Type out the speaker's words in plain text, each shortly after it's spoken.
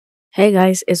Hey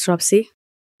guys, it's Robsy,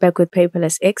 back with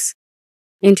Paperless X.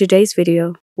 In today's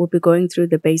video, we'll be going through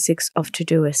the basics of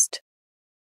Todoist.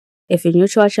 If you're new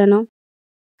to our channel,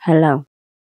 hello.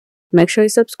 Make sure you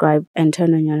subscribe and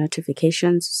turn on your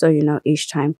notifications so you know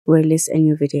each time we release a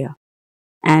new video.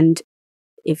 And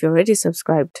if you're already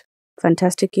subscribed,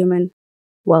 fantastic human,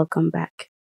 welcome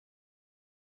back.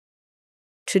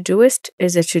 Todoist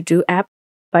is a to-do app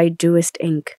by Doist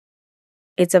Inc.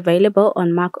 It's available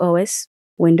on Mac OS,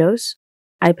 Windows,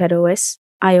 iPadOS,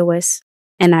 iOS,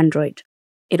 and Android.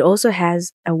 It also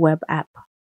has a web app.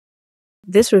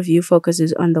 This review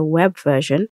focuses on the web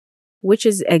version, which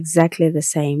is exactly the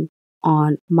same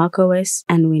on macOS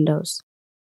and Windows.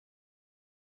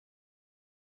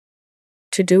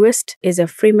 Todoist is a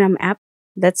freemium app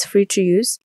that's free to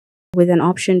use with an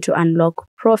option to unlock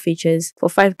pro features for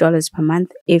 $5 per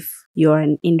month if you're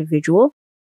an individual,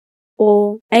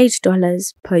 or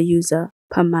 $8 per user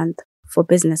per month for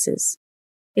businesses.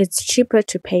 It's cheaper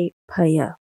to pay per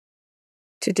year.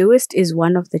 Todoist is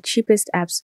one of the cheapest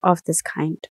apps of this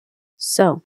kind.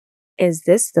 So, is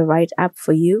this the right app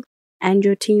for you and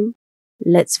your team?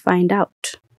 Let's find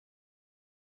out.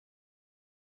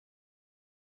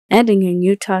 Adding a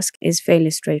new task is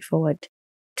fairly straightforward.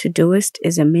 Todoist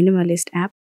is a minimalist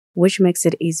app, which makes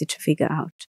it easy to figure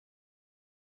out.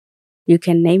 You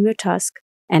can name your task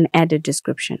and add a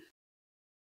description.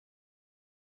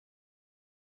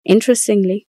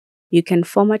 Interestingly, you can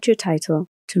format your title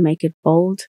to make it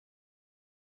bold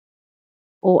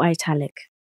or italic.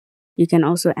 You can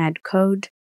also add code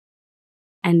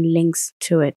and links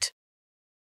to it.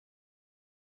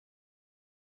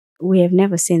 We have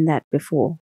never seen that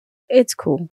before. It's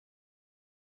cool.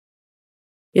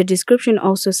 Your description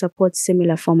also supports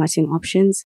similar formatting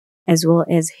options, as well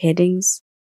as headings,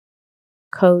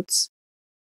 quotes,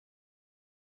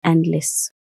 and lists,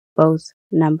 both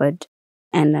numbered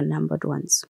and unnumbered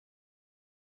ones.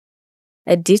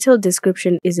 A detailed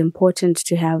description is important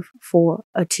to have for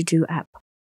a to-do app.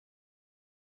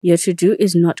 Your to-do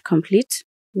is not complete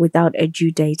without a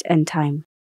due date and time.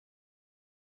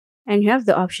 And you have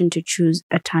the option to choose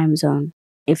a time zone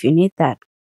if you need that.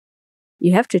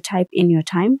 You have to type in your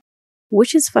time,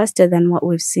 which is faster than what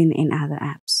we've seen in other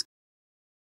apps.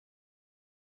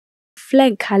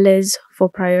 Flag colors for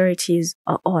priorities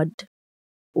are odd.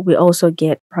 We also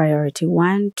get priority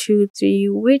 1, 2, 3,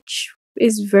 which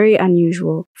is very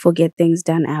unusual for Get Things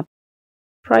Done app.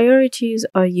 Priorities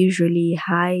are usually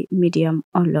high, medium,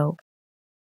 or low.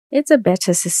 It's a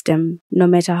better system, no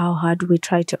matter how hard we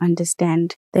try to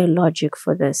understand their logic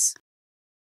for this.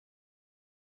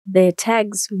 Their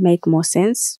tags make more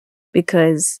sense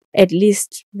because at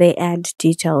least they add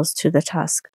details to the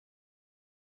task.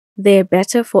 They're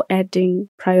better for adding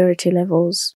priority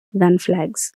levels than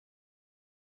flags.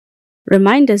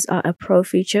 Reminders are a pro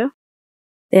feature.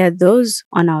 There are those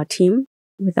on our team,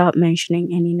 without mentioning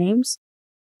any names,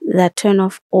 that turn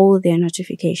off all their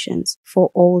notifications for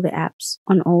all the apps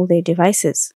on all their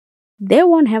devices. They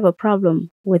won't have a problem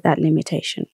with that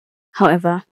limitation.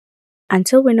 However,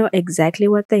 until we know exactly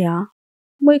what they are,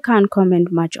 we can't comment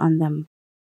much on them.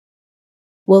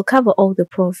 We'll cover all the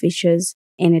pro features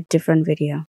in a different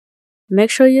video. Make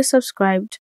sure you're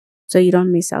subscribed so you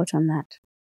don't miss out on that.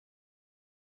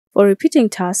 For repeating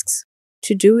tasks,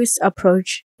 Todoist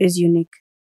approach is unique,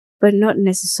 but not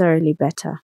necessarily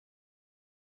better.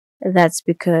 That's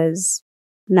because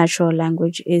natural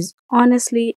language is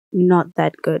honestly not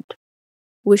that good.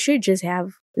 We should just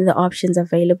have the options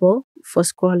available for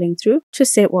scrolling through to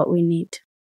set what we need.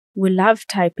 We love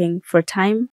typing for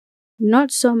time,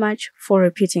 not so much for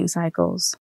repeating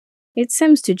cycles. It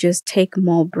seems to just take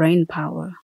more brain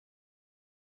power.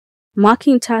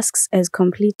 Marking tasks as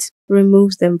complete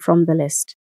removes them from the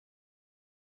list.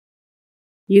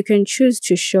 You can choose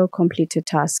to show completed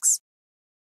tasks.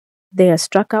 They are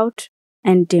struck out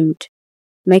and dimmed,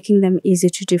 making them easy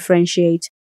to differentiate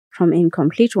from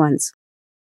incomplete ones.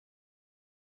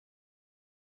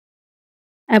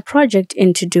 A project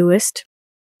in Todoist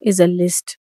is a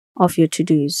list of your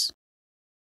to-dos.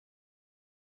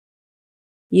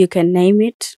 You can name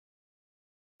it,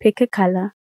 pick a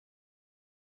color,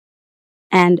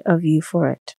 and a view for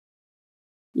it.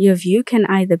 Your view can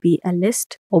either be a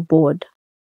list or board.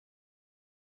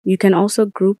 You can also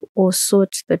group or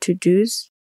sort the to-dos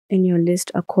in your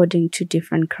list according to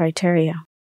different criteria.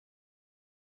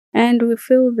 And we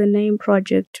feel the name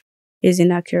project is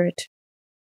inaccurate.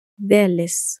 They're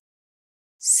lists,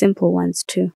 simple ones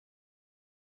too.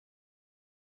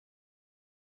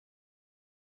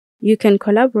 You can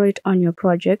collaborate on your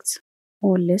projects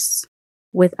or lists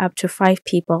with up to 5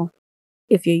 people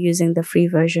if you're using the free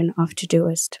version of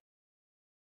Todoist.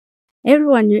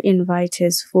 Everyone you invite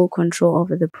has full control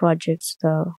over the project,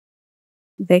 though.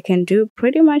 They can do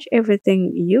pretty much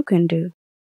everything you can do.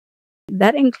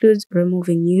 That includes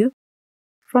removing you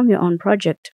from your own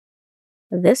project.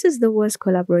 This is the worst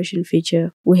collaboration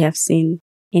feature we have seen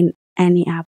in any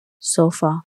app so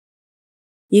far.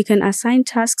 You can assign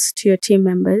tasks to your team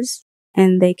members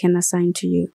and they can assign to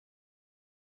you.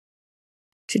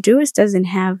 Todoist doesn't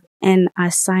have an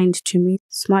assigned to me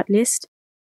smart list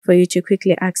for you to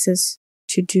quickly access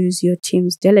to-dos your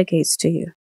team's delegates to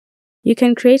you. You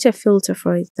can create a filter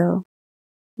for it though,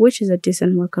 which is a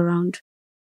decent workaround,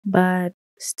 but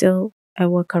still a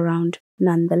workaround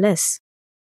nonetheless.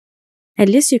 At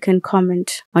least you can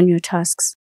comment on your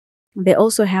tasks. They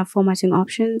also have formatting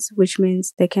options, which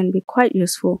means they can be quite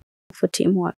useful for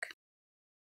teamwork.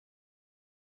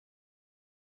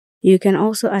 You can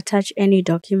also attach any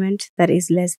document that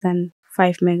is less than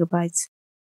 5 megabytes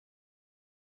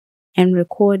and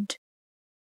record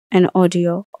an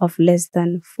audio of less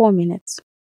than 4 minutes.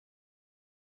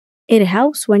 It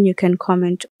helps when you can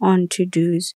comment on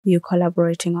to-dos you're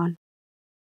collaborating on.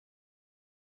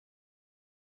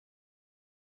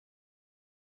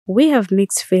 We have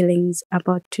mixed feelings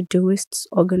about Todoist's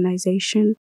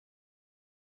organization.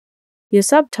 Your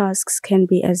subtasks can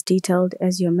be as detailed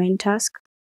as your main task,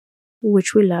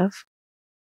 which we love.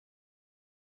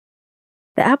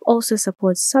 The app also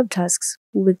supports subtasks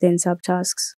within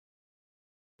subtasks.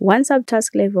 One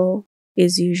subtask level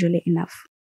is usually enough.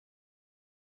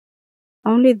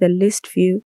 Only the list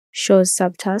view shows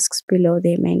subtasks below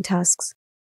their main tasks.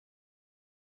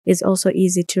 It's also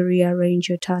easy to rearrange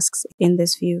your tasks in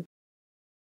this view,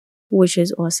 which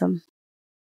is awesome.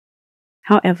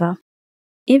 However,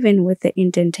 even with the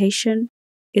indentation,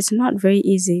 it's not very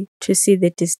easy to see the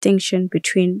distinction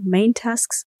between main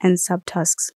tasks and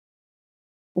subtasks.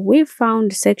 We've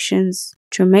found sections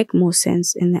to make more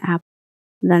sense in the app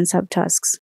than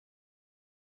subtasks.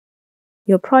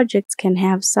 Your projects can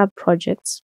have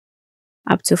sub-projects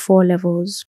up to 4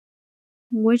 levels,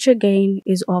 which again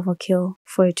is overkill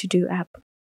for a to-do app.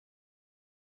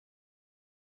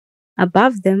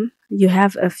 Above them, you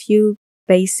have a few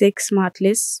basic smart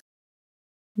lists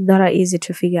that are easy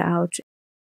to figure out.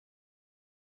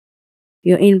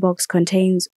 Your inbox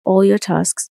contains all your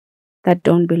tasks that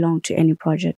don't belong to any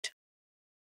project.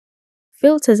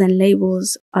 Filters and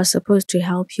labels are supposed to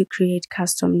help you create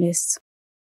custom lists.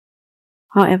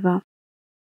 However,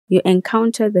 you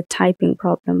encounter the typing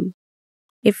problem.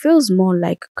 It feels more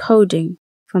like coding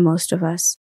for most of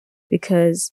us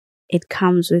because it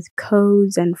comes with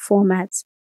codes and formats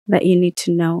that you need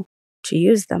to know to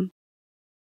use them.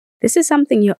 This is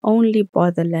something you only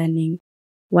bother learning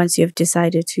once you've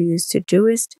decided to use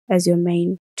Todoist as your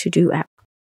main to-do app.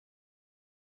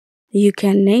 You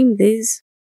can name these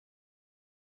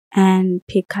and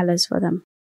pick colors for them.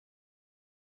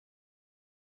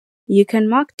 You can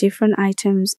mark different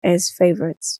items as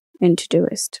favorites in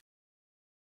Todoist,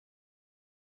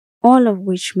 all of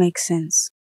which makes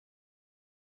sense.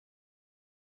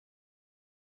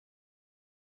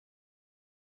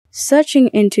 Searching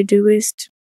in Todoist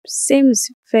seems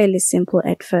fairly simple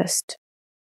at first.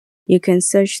 You can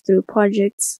search through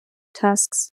projects,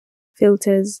 tasks,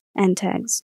 filters, and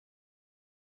tags.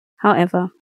 However,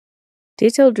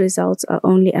 detailed results are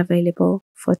only available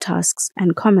for tasks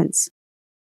and comments.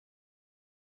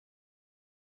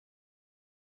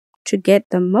 To get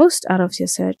the most out of your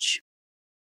search,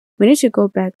 we need to go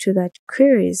back to that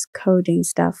queries coding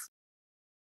stuff.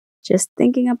 Just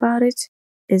thinking about it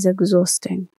is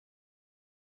exhausting.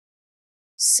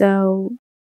 So,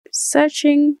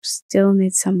 searching still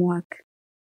needs some work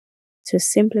to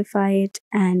simplify it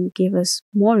and give us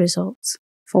more results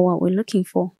for what we're looking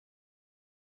for.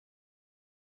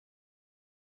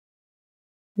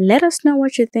 Let us know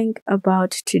what you think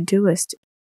about Todoist.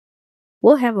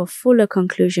 We'll have a fuller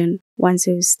conclusion once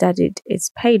we've studied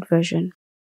its paid version.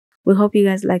 We hope you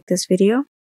guys liked this video.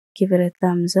 Give it a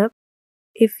thumbs up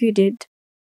if you did.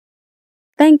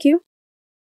 Thank you,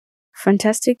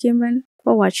 fantastic human,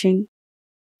 for watching.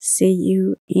 See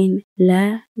you in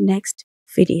the next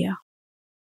video.